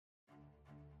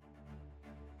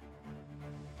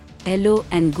Hello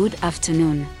and good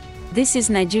afternoon. This is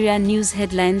Nigeria News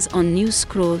Headlines on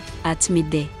Newscroll at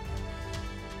midday.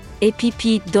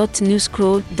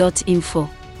 app.newscroll.info.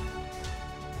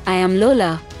 I am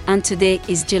Lola, and today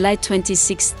is July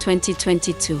 26,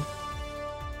 2022.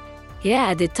 Here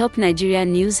are the top Nigeria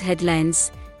news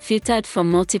headlines, filtered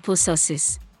from multiple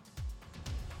sources.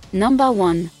 Number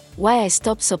 1. Why I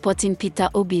stopped supporting Peter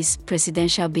Obi's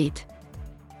presidential bid.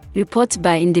 Report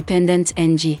by Independent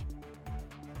NG.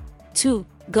 2.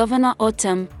 Governor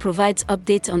Otam provides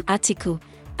update on article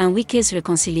and Wike's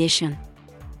reconciliation.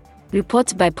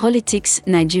 Report by Politics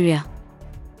Nigeria.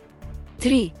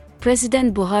 3.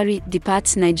 President Buhari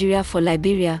departs Nigeria for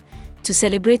Liberia to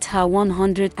celebrate her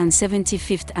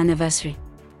 175th anniversary.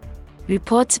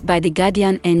 Report by The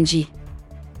Guardian NG.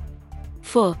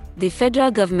 4. The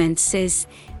federal government says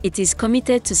it is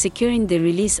committed to securing the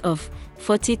release of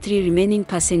 43 remaining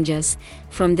passengers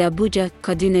from the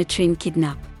Abuja-Kaduna train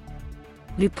kidnap.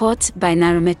 Report by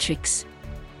Nairametrics.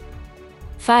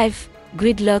 5.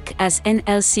 Gridlock as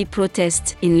NLC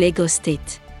protests in Lagos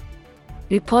State.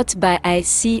 Report by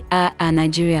ICR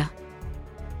Nigeria.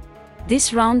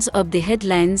 This rounds up the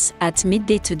headlines at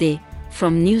midday today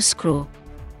from Newscroll.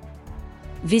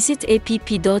 Visit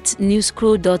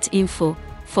app.newscroll.info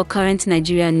for current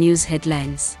Nigeria news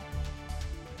headlines.